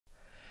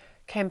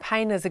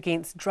Campaigners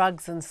against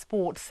drugs in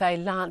sport say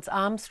Lance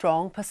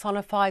Armstrong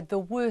personified the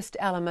worst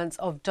elements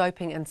of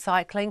doping in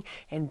cycling,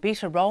 and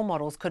better role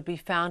models could be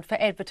found for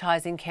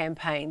advertising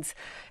campaigns.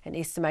 An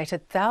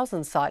estimated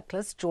 1,000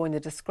 cyclists joined the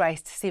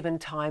disgraced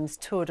 7-times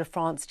Tour de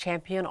France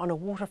champion on a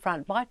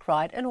waterfront bike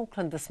ride in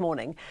Auckland this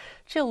morning.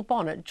 Jill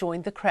Bonnet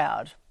joined the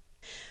crowd.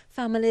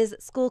 Families,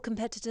 school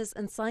competitors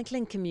and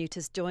cycling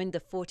commuters joined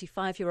the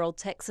 45-year-old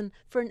Texan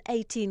for an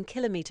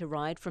 18-kilometre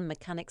ride from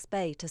Mechanics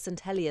Bay to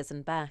St Heliers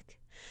and back.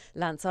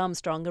 Lance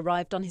Armstrong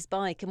arrived on his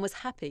bike and was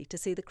happy to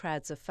see the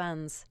crowds of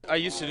fans. I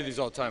used to do these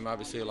all the time.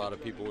 Obviously a lot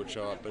of people would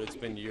show up, but it's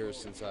been years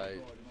since I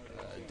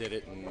did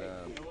it, and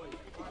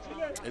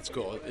it's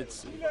cool.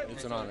 It's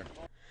an honour.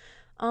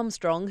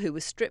 Armstrong, who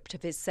was stripped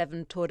of his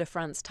 7 Tour de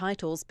France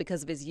titles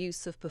because of his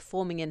use of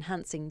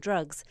performing-enhancing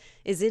drugs,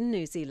 is in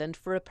New Zealand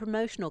for a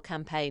promotional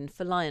campaign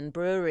for Lion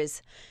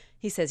Breweries.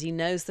 He says he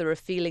knows there are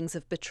feelings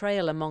of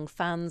betrayal among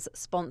fans,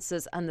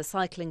 sponsors and the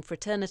cycling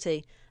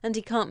fraternity, and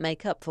he can't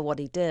make up for what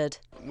he did.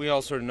 We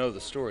all sort of know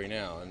the story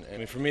now, and I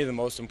mean, for me the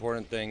most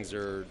important things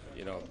are,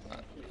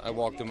 I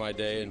walk through my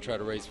day and try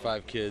to raise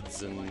 5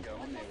 kids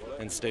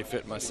and stay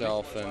fit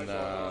myself, and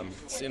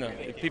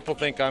if people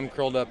think I'm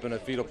curled up in a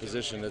fetal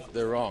position,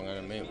 they're wrong. I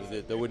mean,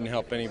 that wouldn't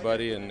help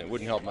anybody, and it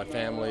wouldn't help my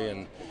family,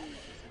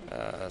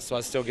 and so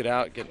I still get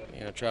out,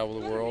 travel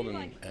the world,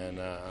 and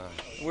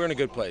we're in a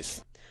good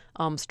place.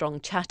 Armstrong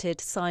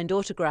chatted, signed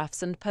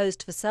autographs and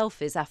posed for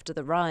selfies after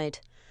the ride.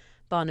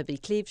 Barnaby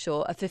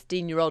Cleaveshaw, a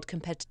 15-year-old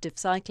competitive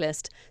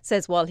cyclist,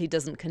 says while he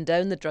doesn't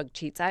condone the drug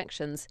cheat's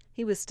actions,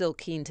 he was still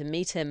keen to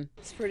meet him.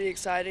 It's pretty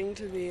exciting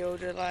to be able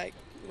to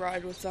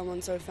ride with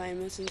someone so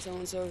famous and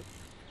someone so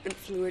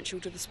influential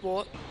to the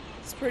sport.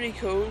 It's pretty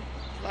cool,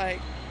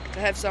 to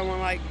have someone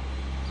like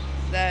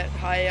that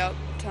high up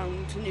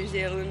come to New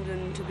Zealand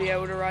and to be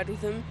able to ride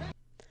with him.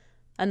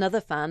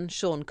 Another fan,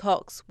 Sean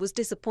Cox, was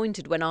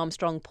disappointed when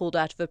Armstrong pulled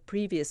out of a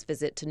previous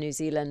visit to New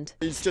Zealand.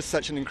 He's just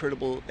such an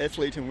incredible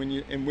athlete, and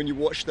when you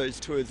watch those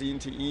tours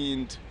end to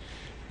end,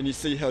 and you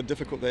see how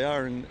difficult they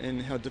are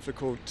and how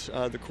difficult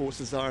the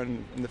courses are,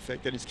 and the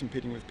fact that he's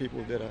competing with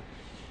people that are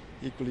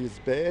equally as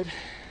bad,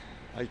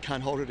 I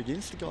can't hold it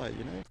against the guy,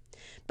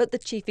 But the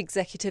chief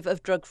executive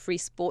of Drug Free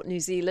Sport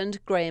New Zealand,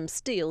 Graham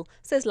Steele,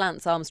 says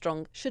Lance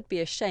Armstrong should be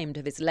ashamed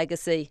of his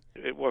legacy.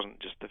 It wasn't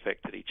just the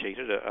fact that he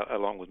cheated,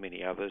 along with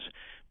many others,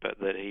 but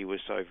that he was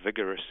so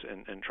vigorous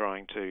in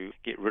trying to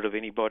get rid of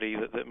anybody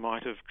that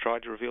might have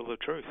tried to reveal the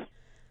truth.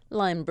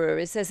 Lion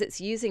Breweries says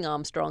it's using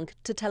Armstrong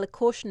to tell a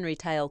cautionary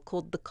tale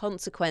called The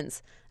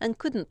Consequence, and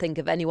couldn't think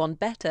of anyone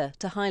better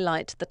to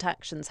highlight that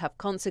actions have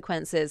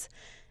consequences.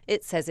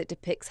 It says it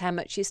depicts how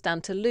much you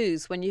stand to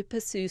lose when you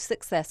pursue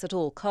success at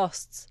all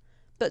costs.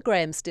 But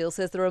Graham Steele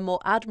says there are more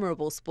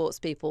admirable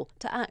sportspeople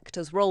to act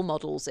as role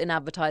models in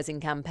advertising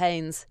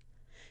campaigns.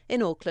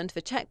 In Auckland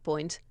for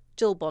Checkpoint,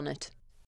 Jill Bonnet.